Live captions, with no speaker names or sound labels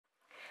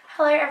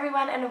Hello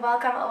everyone and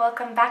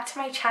welcome back to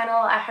my channel.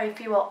 I hope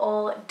you are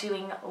all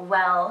doing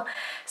well.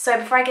 So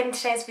before I get into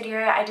today's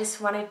video, I just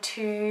wanted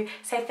to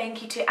say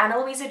thank you to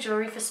Luisa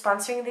Jewelry for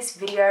sponsoring this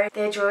video.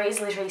 Their jewelry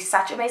is literally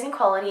such amazing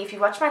quality. If you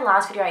watched my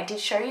last video, I did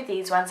show you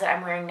these ones that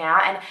I'm wearing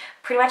now, and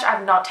pretty much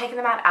I've not taken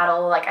them out at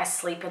all. Like, I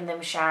sleep in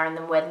them, shower in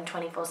them, wear them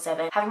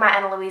 24/7. Having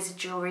my Luisa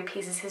Jewelry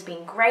pieces has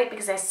been great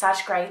because they're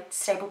such great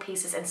staple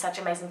pieces and such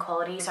amazing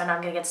quality. So I know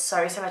I'm going to get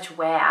so much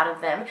wear out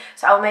of them.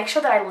 So I'll make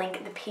sure that I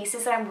link the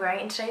pieces that I'm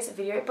wearing in today's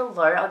video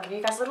below. I'll give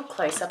you guys a little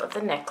close-up of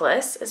the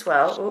necklace as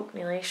well. Oh,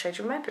 nearly showed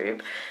you my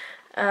boob.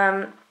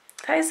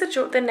 That is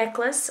the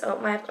necklace.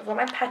 Oh, I've got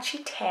my patchy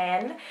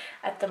tan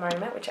at the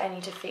moment, which I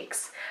need to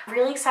fix. I'm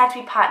really excited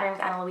to be partnering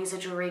with Luisa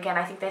Jewelry again.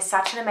 I think they're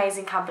such an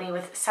amazing company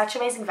with such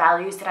amazing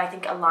values that I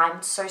think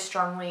align so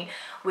strongly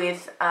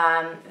with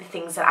the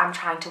things that I'm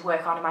trying to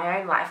work on in my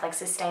own life, like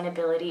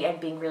sustainability and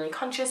being really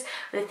conscious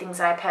of the things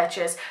that I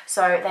purchase.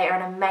 So they are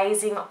an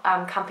amazing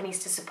companies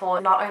to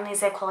support. Not only is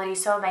their quality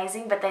so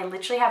amazing, but they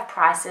literally have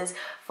prices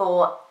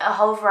for a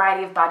whole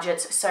variety of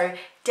budgets. So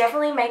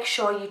definitely make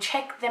sure you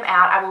check them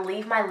out. I will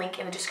leave my link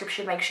in the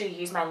description. Make sure you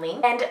use my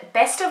link. And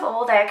best of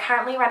all, they're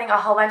currently running a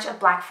whole bunch of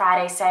Black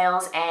Friday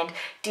sales and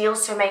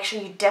deals, so make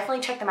sure you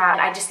definitely check them out.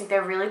 I just think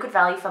they're really good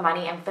value for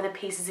money, and for the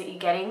pieces that you're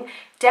getting,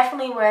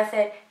 definitely worth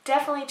it.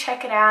 Definitely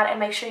check it out and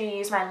make sure you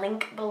use my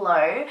link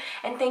below.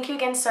 And thank you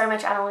again so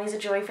much, Luisa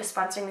Jewelry, for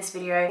sponsoring this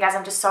video. Guys,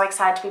 I'm just so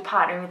excited to be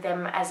partnering with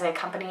them as a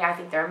company. I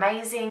think they're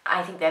amazing.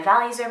 I think their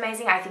values are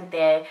amazing. I think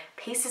their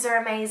pieces are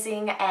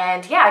amazing.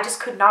 And yeah, I just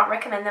could not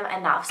recommend them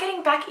enough. So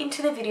getting back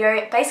into the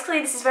video,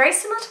 basically this is very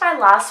similar to my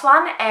last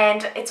one,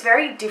 and it's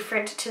very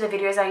different to the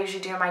videos I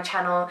usually do on my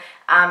channel.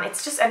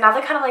 It's just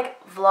another kind of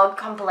like vlog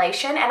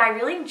compilation, and I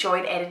really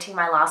enjoyed editing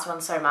my last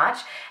one so much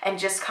and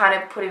just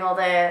kind of putting all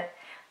the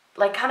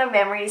like kind of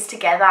memories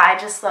together. I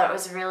just thought it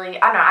was really,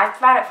 I don't know, I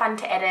found it fun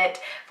to edit,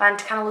 fun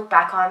to kind of look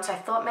back on, so I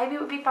thought maybe it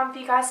would be fun for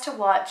you guys to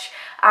watch.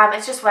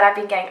 It's just what I've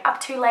been getting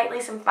up to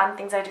lately, some fun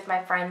things I do with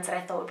my friends that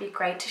I thought would be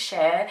great to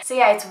share. So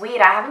yeah, it's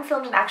weird, I haven't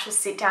filmed an actual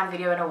sit down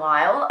video in a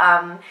while,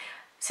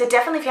 so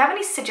definitely if you have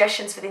any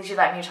suggestions for things you'd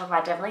like me to talk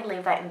about, definitely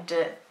leave that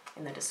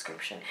in the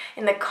description,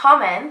 in the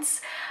comments.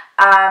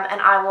 And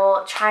I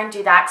will try and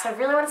do that because I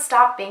really want to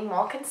start being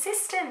more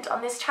consistent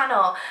on this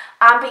channel.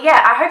 But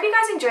yeah, I hope you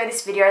guys enjoy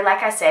this video.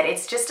 Like I said,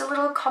 it's just a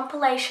little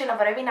compilation of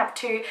what I've been up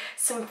to,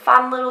 some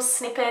fun little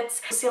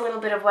snippets. You'll see a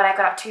little bit of what I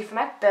got up to for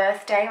my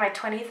birthday, my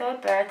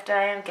 23rd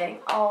birthday. I'm getting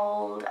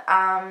old.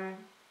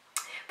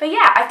 But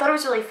yeah, I thought it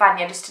was really fun,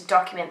 yeah, just to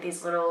document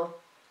these little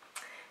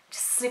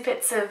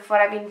snippets of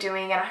what I've been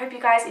doing, and I hope you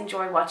guys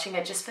enjoy watching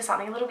it just for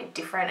something a little bit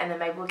different, and then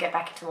maybe we'll get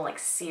back into more like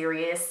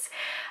serious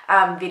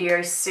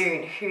videos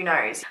soon. Who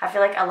knows? I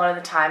feel like a lot of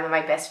the time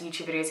my best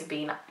YouTube videos have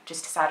been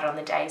just decided on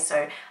the day,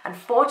 so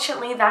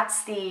unfortunately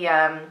that's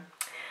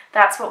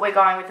what we're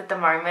going with at the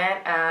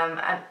moment,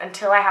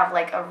 until I have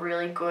like a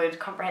really good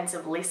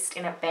comprehensive list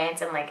in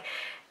advance and like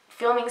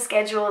filming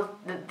schedule.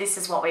 This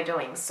is what we're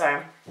doing.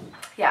 So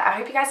yeah, I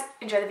hope you guys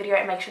enjoy the video,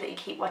 and make sure that you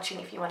keep watching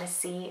if you want to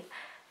see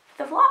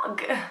the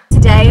vlog.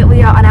 Today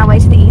we are on our way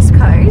to the East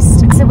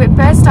Coast. So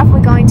first off,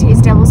 we're going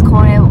to Devil's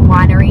Corner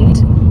Winery.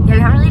 Yeah, we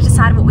haven't really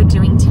decided what we're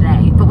doing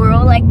today, but we're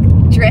all like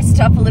dressed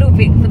up a little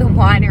bit for the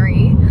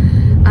winery.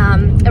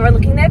 And we're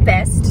looking their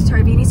best.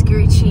 Toby in his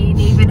Gucci,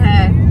 Neve in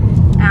her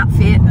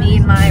outfit, me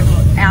in my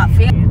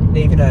outfit.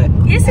 Neve in her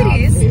yes,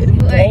 outfit. It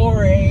is.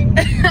 Boring.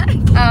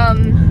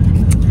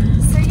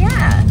 So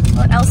yeah,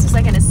 what else was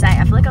I going to say?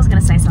 I feel like I was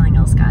going to say something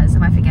else, guys.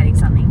 Am I forgetting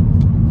something?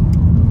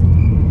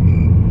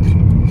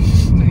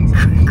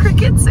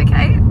 Crickets,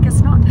 okay,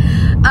 guess not.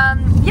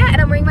 Yeah,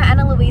 and I'm wearing my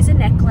Luisa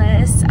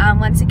necklace.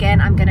 Once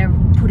again, I'm gonna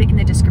put it in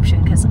the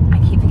description because I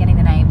keep forgetting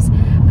the names.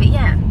 But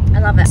yeah, I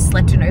love it. I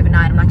slept in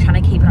overnight. I'm like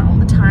trying to keep it on all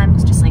the time.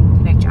 It's just like,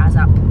 you know, jazz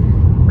up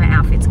my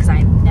outfits because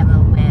I never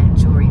wear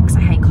jewelry because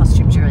I hate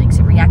costume jewelry because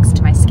it reacts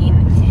to my skin.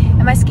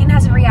 And my skin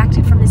hasn't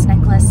reacted from this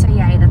necklace, so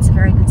yeah, that's a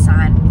very good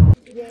sign.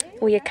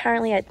 We are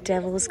currently at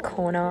Devil's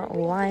Corner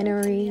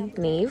Winery.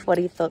 Neve, what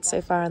are your thoughts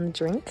so far on the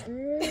drink?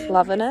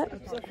 Loving it?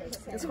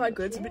 It's quite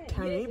good. It's a bit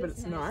tangy, but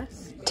it's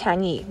nice.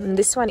 Tangy. And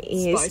this one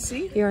is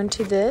spicy. You're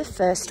onto the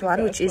first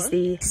one, which is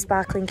the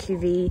sparkling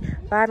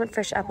cuvee, vibrant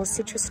fresh apple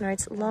citrus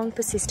notes, long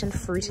persistent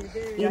fruit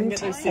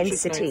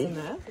intensity.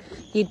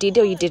 You did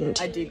or you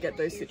didn't? I did get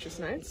those citrus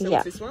notes. So yeah.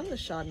 What's this one? The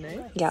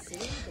Chardonnay? Yeah.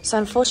 So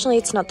unfortunately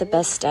it's not the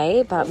best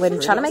day, but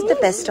we're trying to make the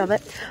best of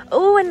it.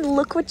 Oh, and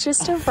look what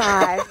just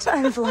arrived.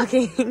 I'm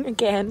vlogging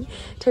again.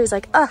 Toby's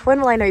like, oh, when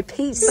will I know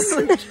peace?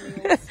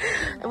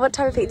 What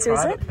type of pizza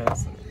is it?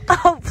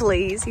 Oh,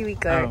 please. Here we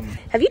go.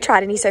 Have you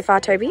tried any so far,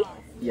 Toby?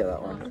 Yeah,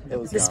 that one. It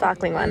was the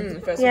sparkling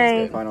one.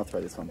 Yay. Fine, I'll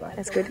throw this one back.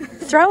 That's good.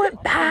 Throw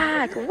it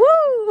back.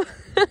 Woo!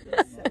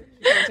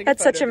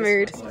 That's such a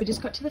mood. We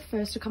just got to the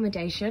first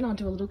accommodation. I'll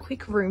do a little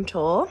quick room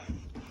tour.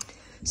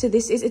 So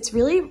it's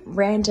really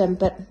random,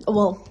 but,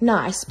 well,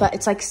 nice, but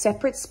it's like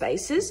separate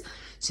spaces.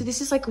 So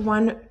this is like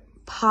one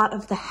part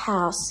of the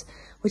house,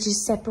 which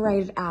is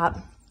separated out.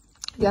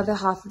 The other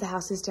half of the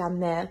house is down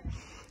there.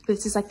 But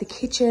this is like the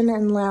kitchen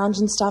and lounge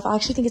and stuff. I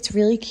actually think it's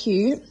really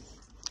cute.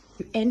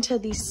 enter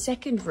these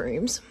second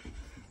rooms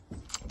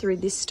through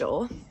this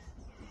door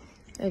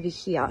over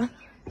here.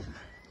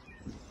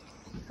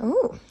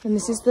 Oh, and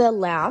this is the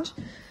lounge.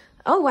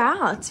 Oh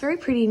wow, it's very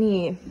pretty in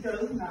here.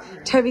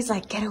 Toby's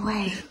like, get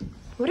away.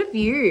 What a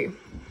view.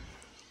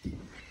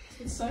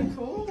 It's so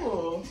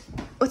cool.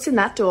 What's in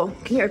that door?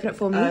 Can you open it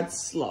for me?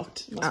 It's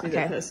locked. Must be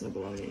their okay. personal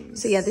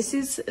belongings. So yeah, this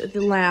is the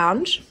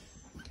lounge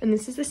and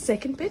this is the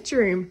second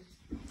bedroom.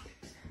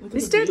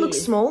 This dude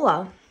looks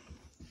smaller.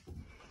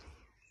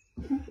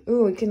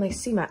 Ooh, you can like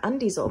see my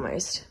undies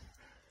almost.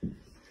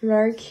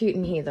 Very cute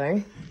in here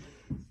though.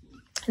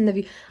 And the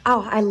view.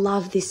 Oh, I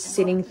love this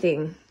sitting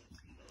thing.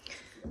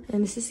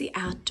 And this is the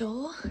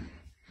outdoor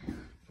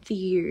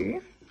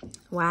view.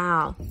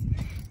 Wow.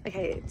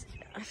 Okay,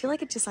 I feel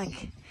like it just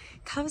like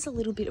covers a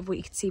little bit of what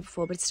you could see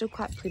before, but it's still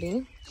quite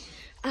pretty.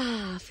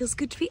 Ah, feels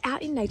good to be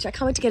out in nature. I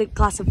can't wait to get a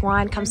glass of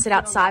wine, come sit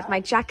outside,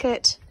 my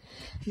jacket.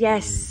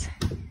 Yes,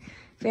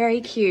 very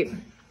cute.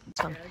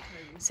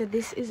 So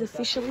this is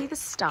officially the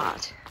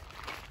start.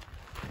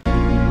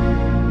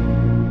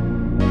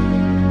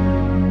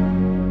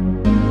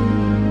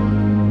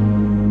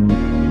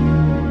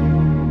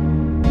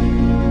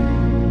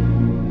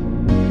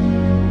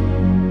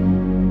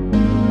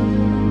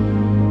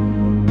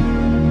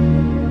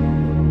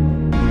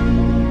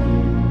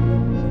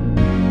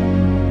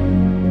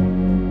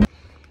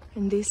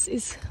 This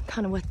is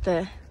kind of what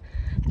the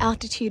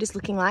altitude is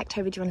looking like.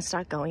 Toby, do you want to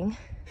start going?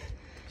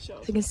 Sure.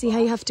 So you can see how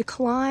you have to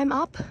climb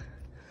up.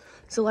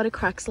 There's a lot of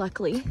cracks,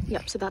 luckily.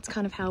 Yep, so that's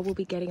kind of how we'll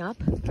be getting up.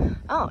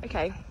 Oh,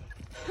 okay.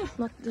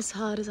 Not as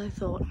hard as I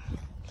thought.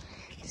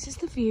 This is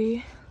the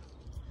view.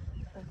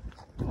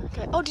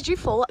 Okay. Oh, did you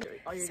fall?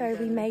 So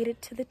we made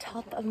it to the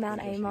top of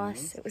Mount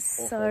Amos. It was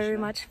so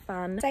much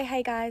fun. Say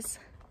hey, guys.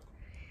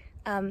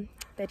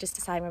 They're just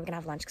deciding when we're gonna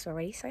have lunch because we're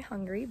already so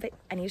hungry, but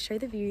I need to show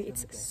the view.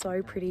 It's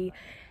so pretty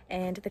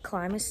and the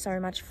climb is so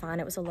much fun.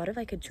 It was a lot of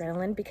like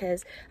adrenaline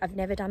because I've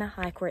never done a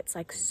hike where it's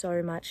like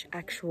so much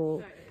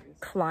actual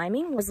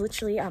climbing. I was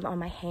literally on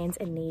my hands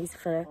and knees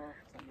for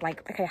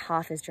like, okay,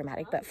 half as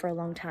dramatic, but for a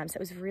long time. So it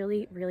was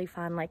really, really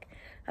fun. Like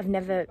I've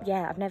never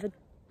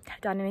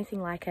done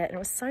anything like it and it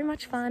was so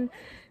much fun.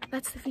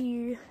 That's the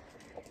view.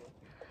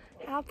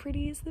 How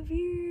pretty is the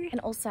view?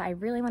 And also I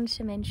really wanted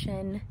to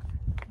mention,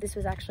 this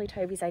was actually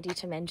Toby's idea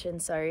to mention,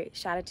 so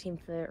shout out to him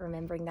for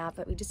remembering that,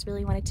 but we just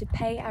really wanted to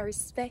pay our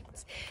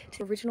respects to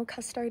the original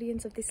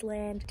custodians of this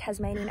land,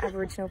 Tasmanian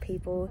Aboriginal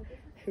people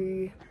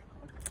who,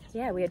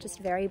 yeah, we are just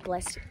very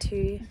blessed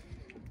to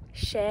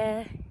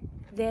share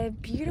their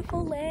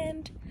beautiful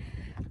land.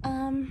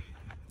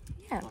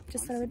 Yeah,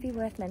 just thought it would be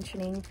worth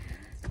mentioning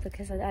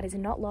because that is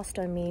not lost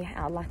on me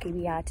how lucky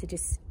we are to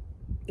just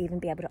even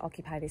be able to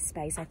occupy this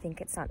space. I think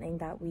it's something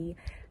that we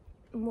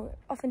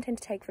often tend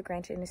to take for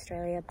granted in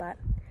Australia, but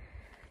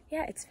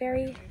yeah, it's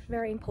very,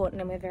 very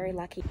important and we're very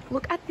lucky.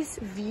 Look at this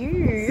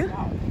view.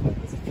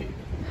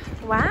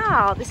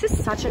 Wow, this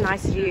is such a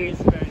nice view.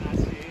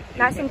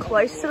 Nice and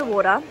close to the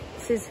water.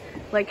 This is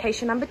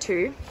location number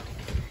 2.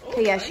 So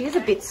yeah, she is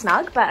a bit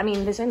snug, but I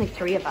mean, there's only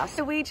 3 of us.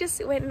 So we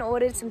just went and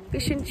ordered some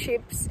fish and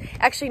chips.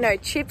 Actually, no,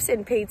 chips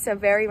and pizza,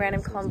 very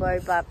random combo,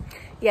 but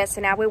yeah,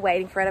 so now we're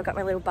waiting for it. I've got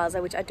my little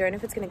buzzer, which I don't know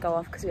if it's gonna go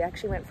off because we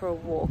actually went for a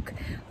walk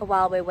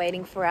while we're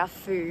waiting for our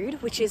food,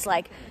 which is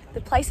like,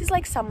 the place is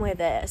like somewhere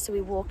there. So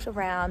we walked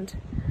around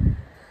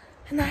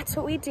and that's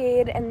what we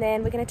did. And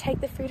then we're gonna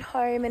take the food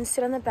home and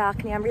sit on the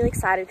balcony. I'm really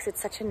excited because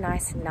it's such a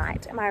nice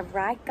night. Am I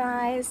right,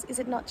 guys? Is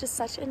it not just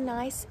such a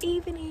nice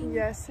evening?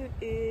 Yes, it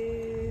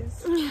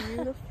is.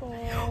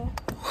 Beautiful.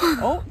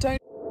 Oh, don't.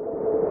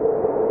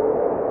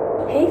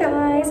 Hey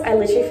guys, I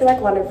literally feel like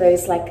one of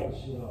those like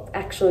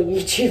actual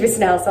YouTubers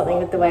now, something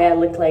with the way I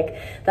look, like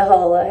the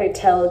whole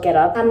hotel get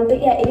up.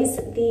 But yeah, it is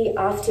the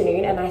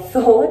afternoon and I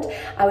thought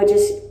I would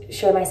just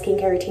show my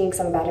skincare routine because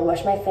I'm about to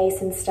wash my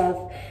face and stuff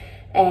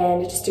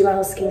and just do my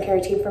whole skincare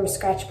routine from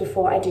scratch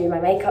before I do my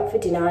makeup for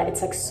dinner.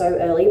 It's like so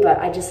early, but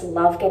I just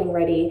love getting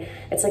ready.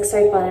 It's like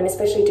so fun, and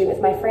especially doing it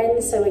with my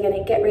friends. So we're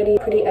gonna get ready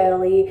pretty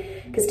early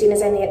because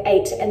dinner's only at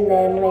 8, and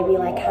then maybe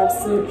like have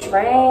some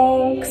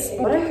drinks.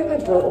 But I hope I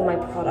brought all my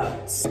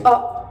products.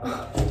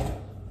 Oh,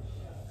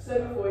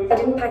 I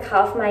didn't pack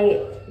half my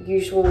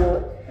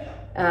usual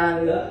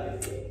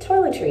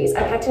toiletries.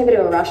 I packed in a bit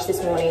of a rush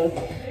this morning.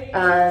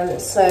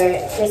 So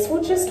this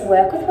will just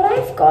work with what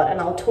I've got and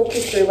I'll talk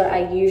you through what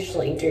I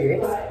usually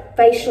do.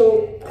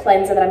 Facial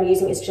cleanser that I'm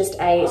using is just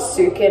a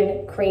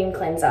Sukin cream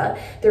cleanser.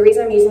 The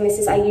reason I'm using this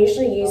is I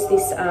usually use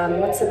this,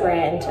 what's the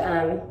brand?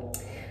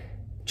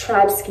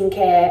 Tribe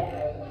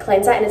Skincare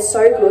cleanser, and it's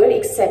so good,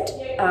 except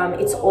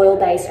it's oil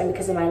based, and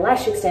because of my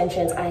lash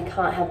extensions I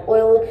can't have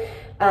oil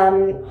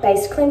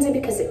based cleanser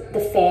because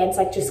the fans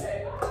like just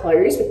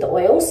close with the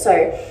oil. So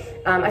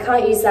I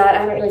can't use that. I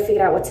haven't really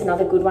figured out what's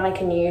another good one I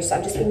can use. So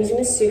I've just been using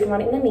the Sukin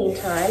one in the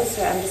meantime.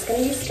 So I'm just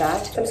going to use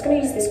that. So I'm just going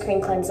to use this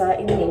cream cleanser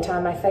in the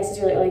meantime. My face is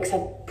really oily because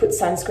I put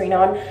sunscreen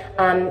on.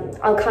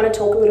 I'll kind of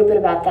talk a little bit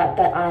about that,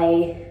 but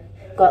I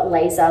got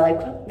laser. Like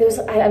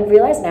I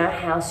realize now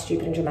how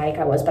stupid and dramatic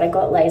I was, but I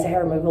got laser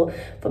hair removal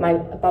for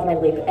above my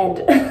lip, and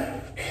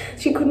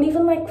she couldn't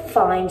even like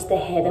find the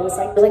hair. There was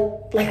like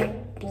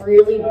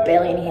really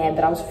barely any hair,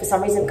 but I was, for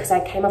some reason, because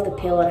I came off the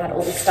pill and had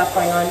all this stuff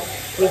going on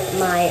with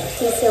my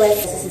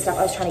PCOS and stuff,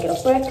 I was trying to get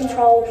off birth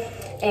control,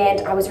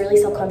 and I was really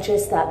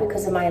self-conscious that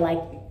because of my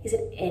like, is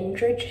it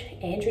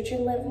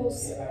androgen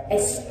levels?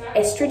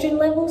 Estrogen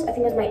levels? I think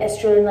it was my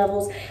estrogen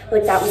levels.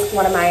 Like that was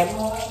one of my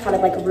kind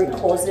of like root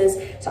causes.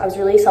 So I was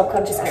really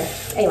self-conscious.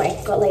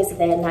 Anyway, got laser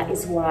there, and that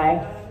is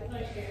why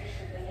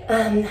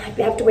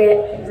I have to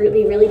wear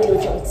really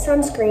diligent with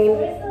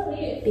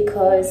sunscreen,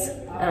 because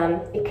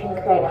it can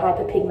create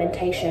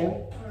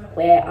hyperpigmentation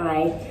where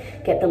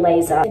I get the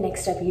laser. The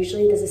next step,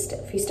 usually there's a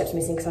few steps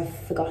missing because I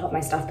forgot half my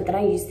stuff, but then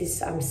I use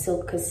this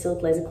Silk, because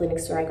Silk Laser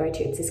Clinics where I go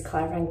to, it's this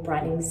clarifying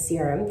brightening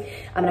serum.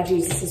 I'm gonna have to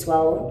use this as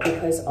well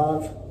because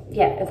of,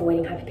 yeah,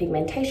 avoiding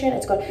hyperpigmentation.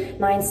 It's got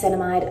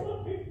niacinamide,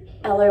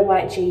 aloe,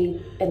 white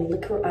G, and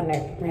liquor, I don't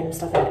know, random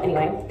stuff in it.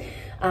 Anyway,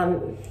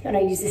 and I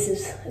use this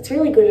as, it's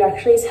really good. It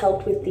actually has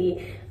helped with the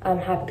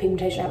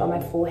hyperpigmentation I have on my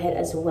forehead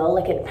as well.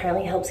 Like it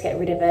apparently helps get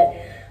rid of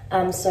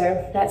it.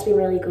 So that's been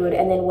really good.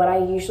 And then what I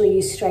usually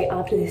use straight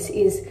after this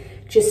is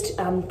just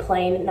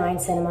plain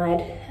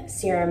niacinamide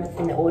serum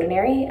from The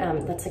Ordinary.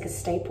 That's like a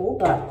staple,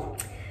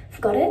 but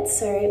I've got it,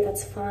 so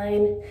that's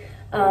fine.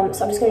 So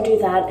I'm just gonna do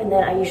that, and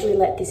then I usually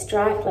let this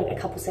dry for like a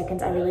couple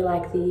seconds. I really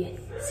like the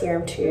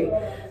serum to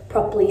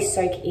properly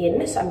soak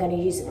in, so I'm gonna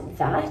use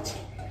that.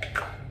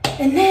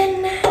 And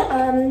then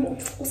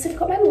also I've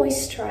got my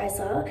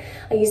moisturizer.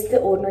 I use The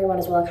Ordinary one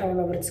as well. I can't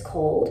remember what it's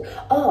called.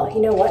 Oh,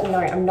 you know what? No,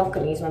 I'm not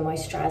going to use my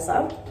moisturizer.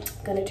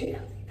 I'm going to do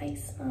a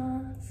face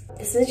mask.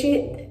 This is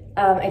actually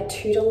a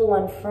 $2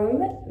 one from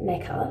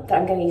Mecca that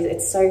I'm going to use.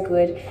 It's so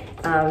good.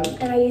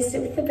 And I used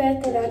it with the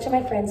birthday voucher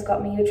my friends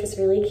got me, which was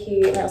really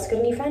cute. And I also got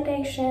a new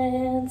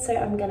foundation. So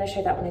I'm going to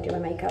show that when I do my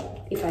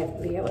makeup, if I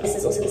video it. This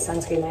is also the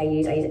sunscreen that I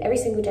use. I use it every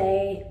single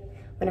day.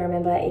 When I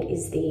remember, it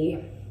is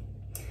the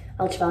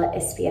Ultraviolet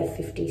SPF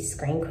 50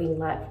 Screen Queen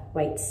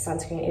lightweight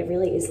sunscreen. It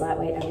really is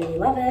lightweight. I really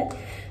love it.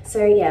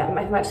 So yeah,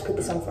 I might just put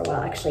this on for a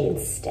while actually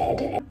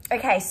instead.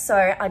 Okay, so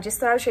I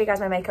just thought I would show you guys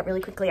my makeup really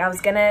quickly. I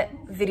was gonna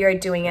video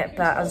doing it,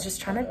 but I was just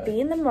trying to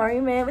be in the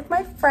moment with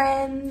my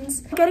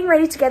friends. Getting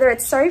ready together,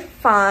 it's so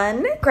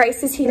fun.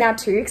 Grace is here now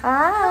too.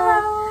 Hi.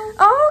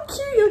 Oh,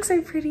 cute, you look so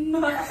pretty.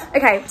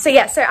 Okay, so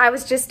yeah, so I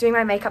was just doing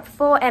my makeup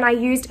before, and I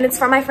used, and it's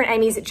from my friend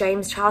Amy's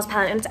James Charles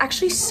palette, and it's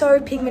actually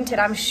so pigmented,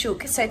 I'm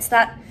shook. So it's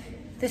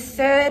the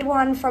third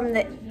one from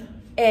the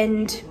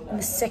end,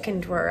 the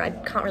second row. I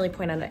can't really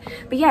point on it,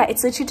 but yeah,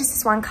 it's literally just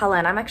this one color,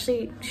 and I'm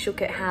actually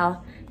shook at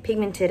how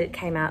pigmented it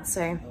came out.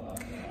 So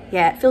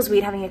yeah, it feels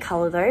weird having a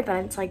color though,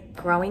 but it's like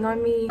growing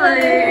on me.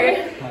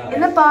 Hello.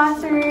 In the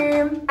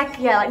bathroom, like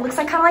yeah, like looks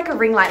like kind of like a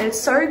ring light, and it's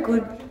so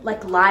good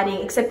like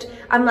lighting, except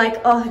I'm like,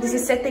 oh, this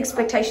has set the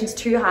expectations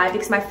too high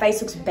because my face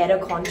looks better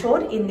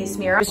contoured in this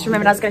mirror. Just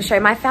remembered I was going to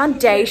show my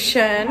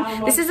foundation.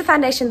 This is the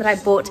foundation that I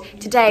bought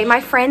today. My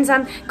friends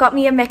got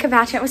me a Mecca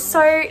voucher. It was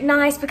so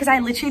nice because I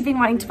literally been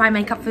wanting to buy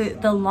makeup for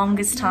the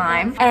longest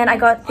time, and I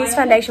got this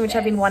foundation which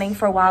I've been wanting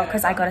for a while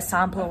because I got a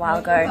sample a while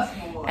ago.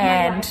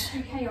 And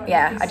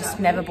yeah, I just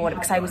never bought it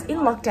because I was in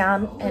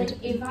lockdown and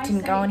it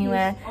didn't go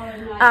anywhere.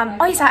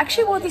 Oh yes, I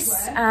actually wore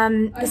this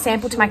the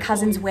sample to my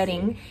cousin's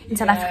wedding in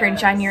South Africa in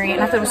January,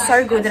 and I thought it was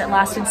so good that it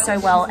lasted so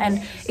well,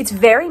 and it's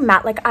very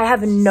matte. Like I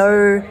have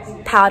no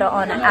powder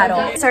on at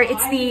all. So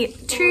it's the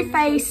Too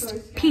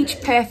Faced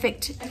Peach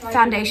Perfect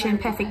Foundation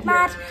Perfect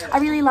Matte. I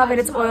really love it.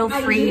 It's oil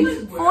free,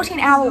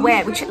 14-hour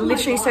wear, which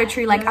literally is so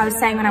true. Like I was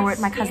saying when I wore it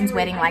at my cousin's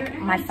wedding, like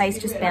my face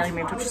just barely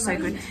moved, which is so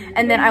good.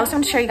 And then I also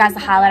want to show you guys the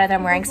highlighter that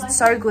I'm wearing because it's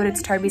so good.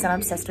 It's Toby's. I'm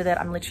obsessed with it.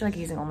 I'm literally like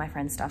using all my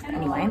friends' stuff. But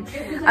anyway,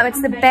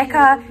 it's the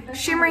Becca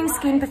Shimmering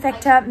Skin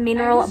Perfector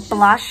Mineral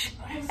Blush,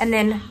 and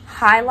then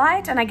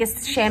highlight, and I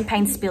guess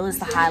Champagne Spill is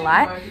the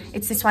highlight.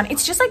 It's this one.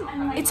 It's just like,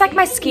 it's like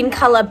my skin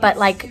color, but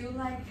like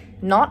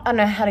not, I don't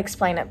know how to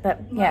explain it,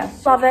 but yeah,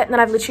 love it. And then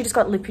I've literally just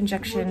got lip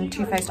injection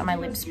Too Faced on my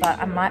lips, but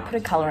I might put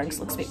a color in because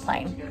it looks a bit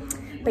plain.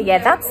 But yeah,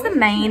 that's the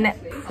main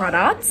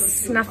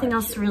products. Nothing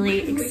else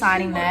really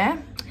exciting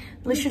there.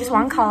 Literally just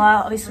one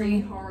color,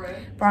 obviously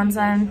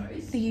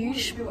bronzer, the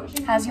usual.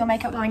 How's your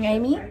makeup going,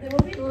 Amy?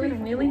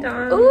 I'm nearly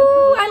done.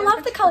 Ooh, I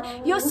love the color.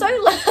 You're so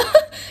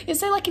you're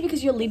so lucky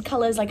because your lid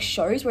color is like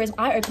shows, whereas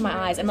I open my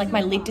eyes and like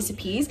my lid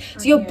disappears.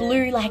 So your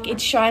blue, like it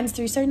shines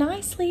through so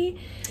nicely.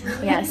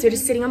 Yeah, so we're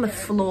just sitting on the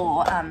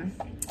floor.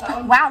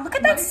 Wow, look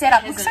at that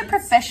setup. Looks so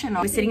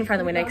professional. We're sitting in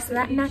front of the window because of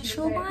that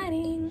natural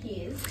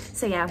lighting.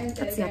 So yeah,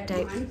 that's the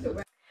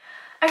update.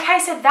 Okay,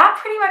 so that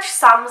pretty much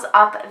sums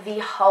up the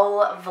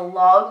whole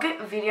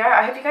vlog video.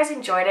 I hope you guys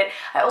enjoyed it.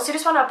 I also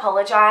just want to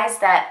apologize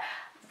that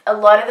a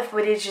lot of the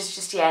footage is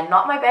just, yeah,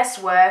 not my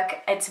best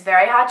work. It's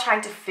very hard trying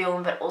to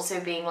film but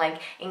also being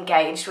like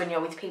engaged when you're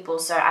with people.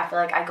 So I feel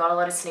like I got a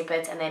lot of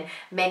snippets and then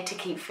meant to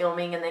keep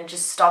filming and then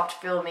just stopped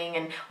filming,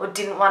 and or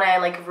didn't want to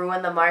like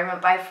ruin the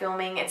moment by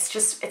filming. It's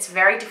just, it's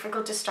very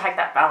difficult to strike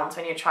that balance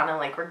when you're trying to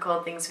like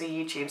record things for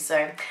YouTube.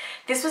 So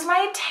this was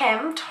my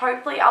attempt.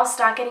 Hopefully I'll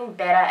start getting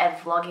better at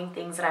vlogging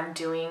things that I'm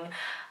doing.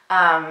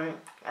 I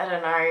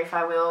don't know if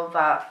I will,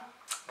 but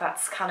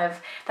that's kind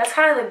of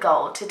the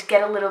goal, to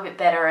get a little bit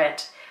better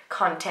at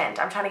content.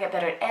 I'm trying to get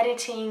better at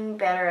editing,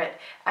 better at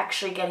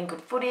actually getting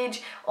good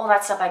footage, all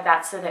that stuff like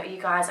that, so that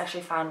you guys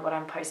actually find what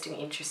I'm posting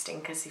interesting,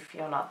 because if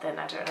you're not, then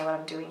I don't know what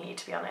I'm doing here,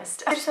 to be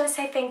honest. I just want to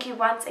say thank you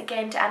once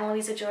again to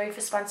Luisa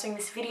for sponsoring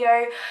this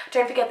video.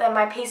 Don't forget that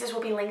my pieces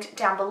will be linked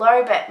down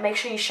below, but make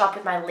sure you shop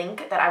with my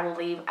link that I will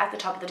leave at the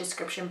top of the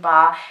description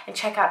bar and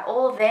check out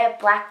all of their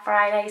Black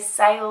Friday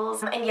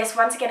sales. And yes,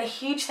 once again, a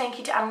huge thank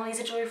you to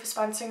Luisa for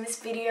sponsoring this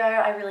video.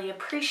 I really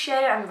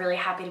appreciate it. I'm really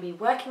happy to be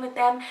working with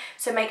them,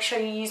 so make sure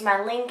you use my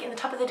link in the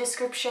top of the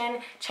description.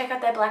 Check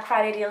out their Black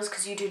Friday deals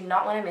because you do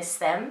not want to miss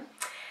them.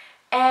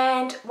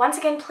 And once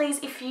again, please,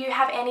 if you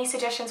have any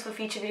suggestions for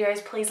future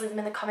videos, please leave them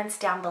in the comments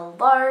down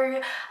below.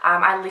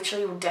 I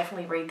literally will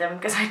definitely read them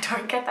because I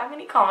don't get that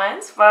many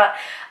comments, but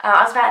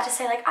I was about to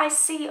say, like, I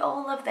see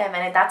all of them,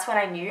 and that's when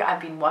I knew I've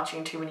been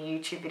watching too many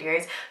YouTube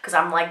videos, because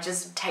I'm like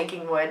just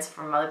taking words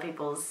from other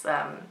people's,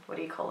 what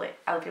do you call it,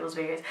 other people's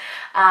videos.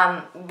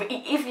 But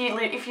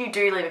if you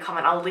do leave a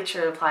comment, I'll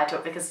literally reply to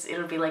it, because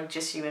it'll be like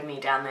just you and me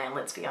down there,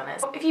 let's be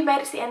honest. If you made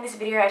it to the end of this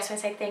video, I just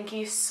want to say thank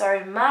you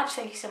so much.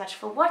 Thank you so much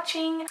for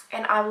watching,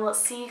 and I will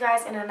see you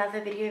guys in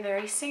another video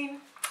very soon.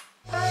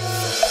 Bye!